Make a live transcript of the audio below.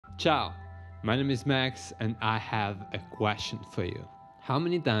Ciao, my name is Max and I have a question for you. How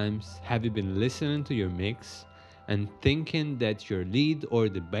many times have you been listening to your mix and thinking that your lead or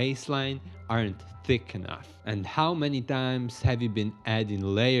the bass line aren't thick enough? And how many times have you been adding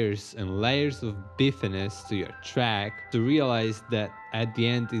layers and layers of beefiness to your track to realize that at the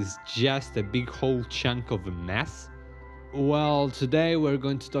end is just a big whole chunk of a mess? Well, today we're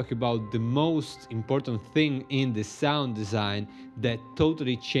going to talk about the most important thing in the sound design that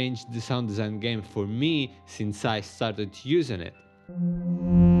totally changed the sound design game for me since I started using it.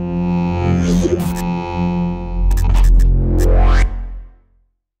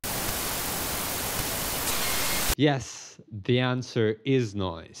 Yes, the answer is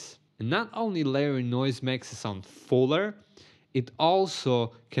noise. And not only layering noise makes a sound fuller, it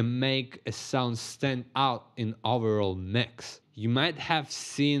also can make a sound stand out in overall mix. You might have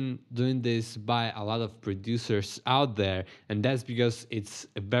seen doing this by a lot of producers out there, and that's because it's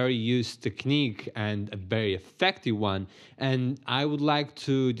a very used technique and a very effective one. And I would like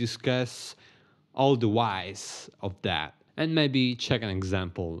to discuss all the whys of that and maybe check an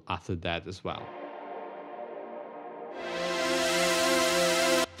example after that as well.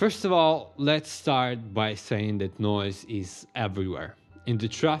 First of all, let's start by saying that noise is everywhere. In the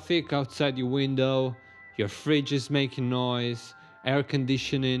traffic outside your window, your fridge is making noise, air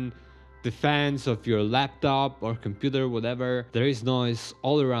conditioning, the fans of your laptop or computer, whatever. There is noise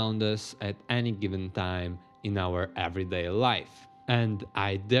all around us at any given time in our everyday life. And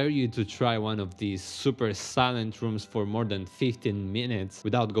I dare you to try one of these super silent rooms for more than 15 minutes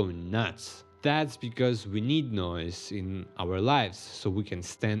without going nuts. That's because we need noise in our lives so we can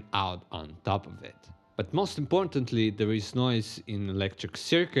stand out on top of it. But most importantly, there is noise in electric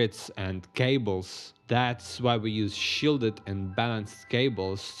circuits and cables. That's why we use shielded and balanced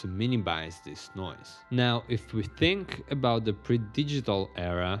cables to minimize this noise. Now, if we think about the pre-digital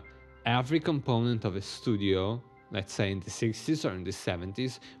era, every component of a studio, let's say in the 60s or in the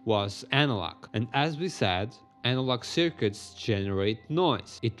 70s, was analog. And as we said, analog circuits generate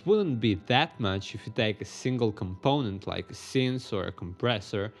noise. It wouldn't be that much if you take a single component like a synth or a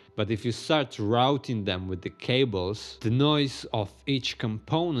compressor, but if you start routing them with the cables, the noise of each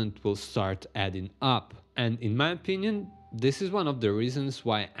component will start adding up. And in my opinion, this is one of the reasons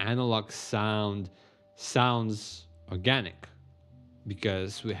why analog sound sounds organic,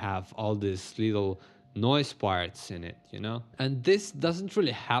 because we have all these little noise parts in it, you know? And this doesn't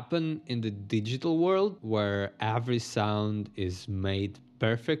really happen in the digital world where every sound is made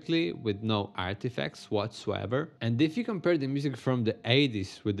perfectly with no artifacts whatsoever. And if you compare the music from the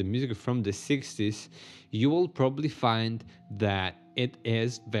 80s with the music from the 60s, you will probably find that it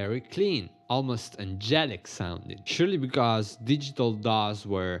is very clean, almost angelic sounding. Surely because digital DAWs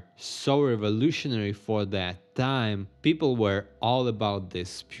were so revolutionary for that time, people were all about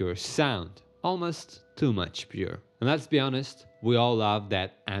this pure sound. Almost too much pure. And let's be honest, we all love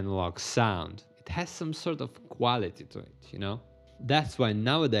that analog sound. It has some sort of quality to it, you know? That's why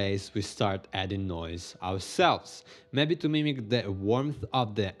nowadays we start adding noise ourselves. Maybe to mimic the warmth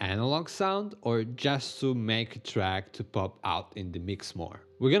of the analog sound or just to make a track to pop out in the mix more.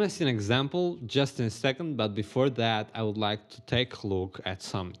 We're gonna see an example just in a second, but before that I would like to take a look at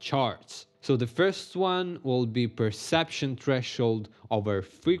some charts. So the first one will be perception threshold over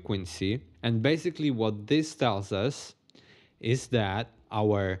frequency, and basically what this tells us is that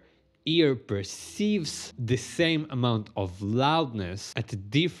our ear perceives the same amount of loudness at a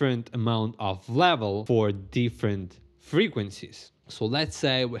different amount of level for different frequencies. So let's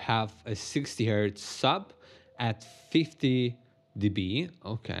say we have a 60 Hz sub at 50 dB,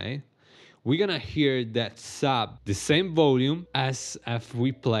 okay. We're gonna hear that sub the same volume as if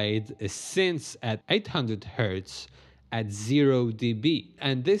we played a synth at 800 Hz at 0 dB.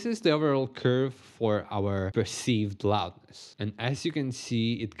 And this is the overall curve for our perceived loudness. And as you can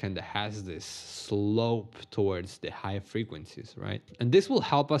see, it kind of has this slope towards the high frequencies, right? And this will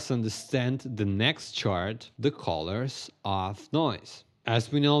help us understand the next chart, the colors of noise.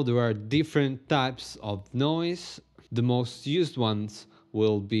 As we know, there are different types of noise. The most used ones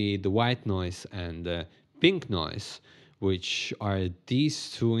will be the white noise and the pink noise, which are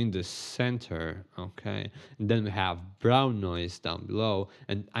these two in the center, okay? And then we have brown noise down below,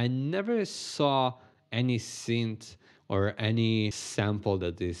 and I never saw any synth or any sample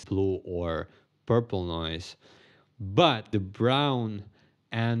that is blue or purple noise, but the brown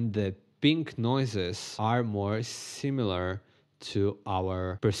and the pink noises are more similar to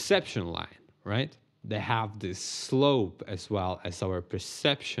our perception line, right? They have this slope as well as our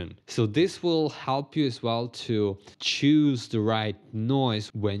perception. So this will help you as well to choose the right noise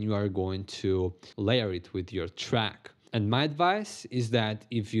when you are going to layer it with your track. And my advice is that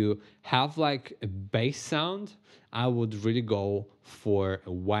if you have like a bass sound, I would really go for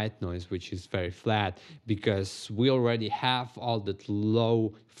a white noise, which is very flat, because we already have all that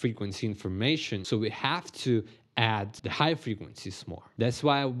low frequency information. So we have to add the high frequencies more. That's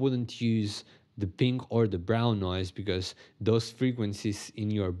why I wouldn't use the pink or the brown noise, because those frequencies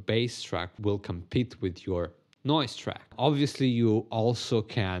in your bass track will compete with your noise track. Obviously, you also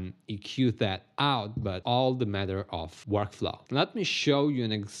can EQ that out, but all the matter of workflow. Let me show you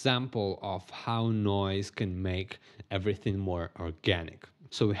an example of how noise can make everything more organic.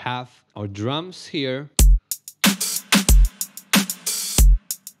 So we have our drums here.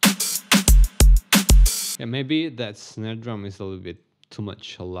 Yeah, maybe that snare drum is a little bit too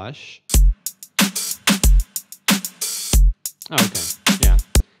much lush. Okay, yeah,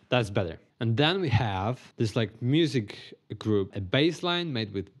 that's better. And then we have this like music group, a bass line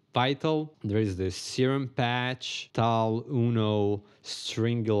made with Vital. There is this serum patch, tal, uno,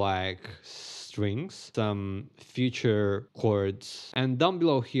 string-like strings, some future chords. And down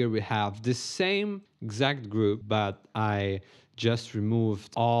below here we have the same exact group, but I just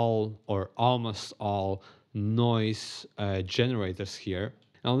removed all or almost all noise generators here.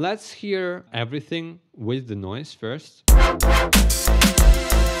 Now let's hear everything with the noise first.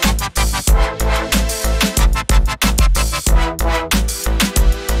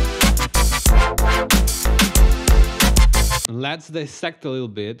 Let's dissect a little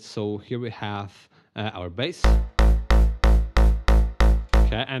bit. So here we have our bass.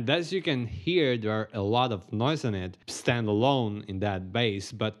 Okay, and as you can hear, there are a lot of noise in it, standalone in that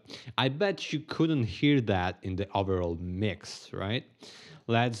bass, but I bet you couldn't hear that in the overall mix, right?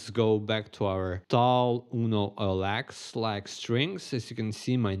 Let's go back to our tal, uno, LX like strings. As you can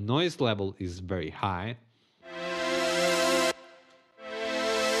see, my noise level is very high.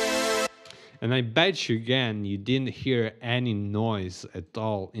 And I bet you again, you didn't hear any noise at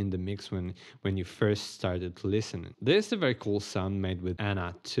all in the mix when you first started listening. This is a very cool sound made with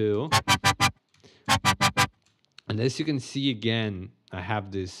Anna too. And as you can see again, I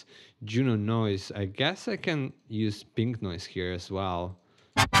have this Juno noise. I guess I can use pink noise here as well.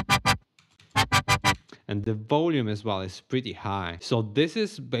 And the volume as well is pretty high. So this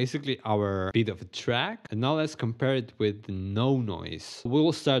is basically our beat of a track. And now let's compare it with no noise. We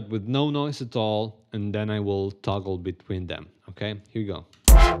will start with no noise at all, and then I will toggle between them. Okay, here we go.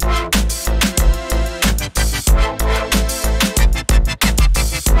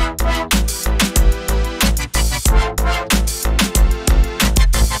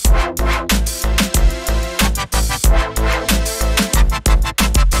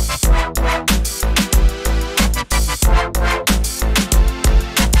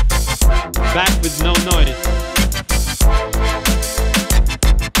 Back with no noise.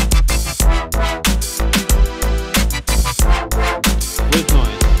 With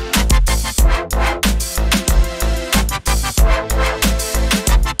noise.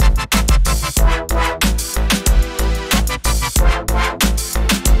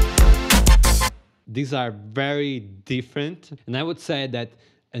 These are very different, and I would say that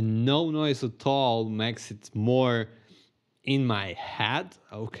a no noise at all makes it more in my head,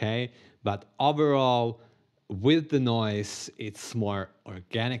 okay? But overall, with the noise, it's more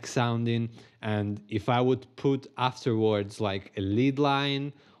organic sounding. And if I would put afterwards like a lead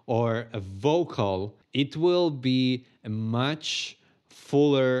line or a vocal, it will be a much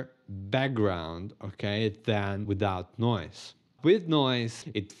fuller background, okay, than without noise. With noise,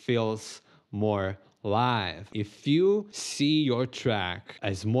 it feels more live. If you see your track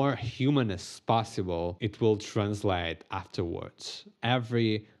as more human as possible, it will translate afterwards.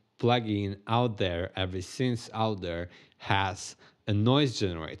 Every plugin out there, every synth out there has a noise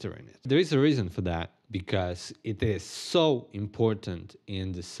generator in it. There is a reason for that, because it is so important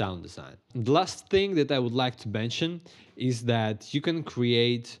in the sound design. The last thing that I would like to mention is that you can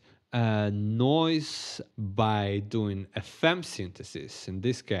create noise by doing FM synthesis. In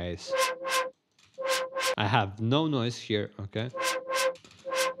this case, I have no noise here, okay?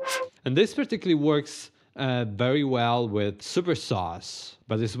 And this particularly works very well with super sauce,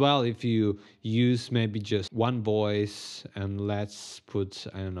 but as well if you use maybe just one voice, and let's put,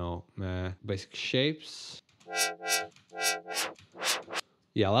 I don't know, basic shapes.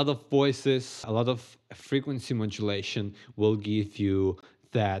 Yeah, a lot of voices, a lot of frequency modulation will give you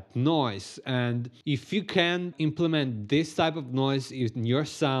that noise. And if you can implement this type of noise in your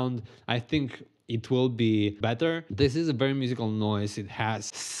sound, I think it will be better. This is a very musical noise. It has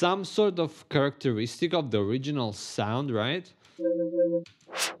some sort of characteristic of the original sound, right?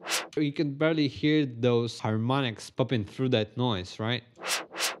 You can barely hear those harmonics popping through that noise, right?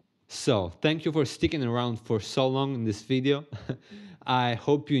 So, thank you for sticking around for so long in this video. I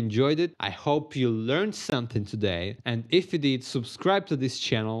hope you enjoyed it. I hope you learned something today. And if you did, subscribe to this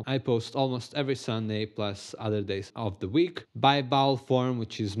channel. I post almost every Sunday plus other days of the week. Buy VowelForm,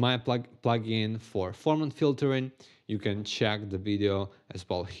 which is my plugin for form and filtering. You can check the video as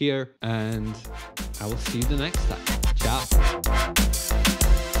well here. And I will see you the next time.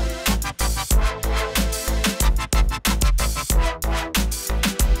 Ciao.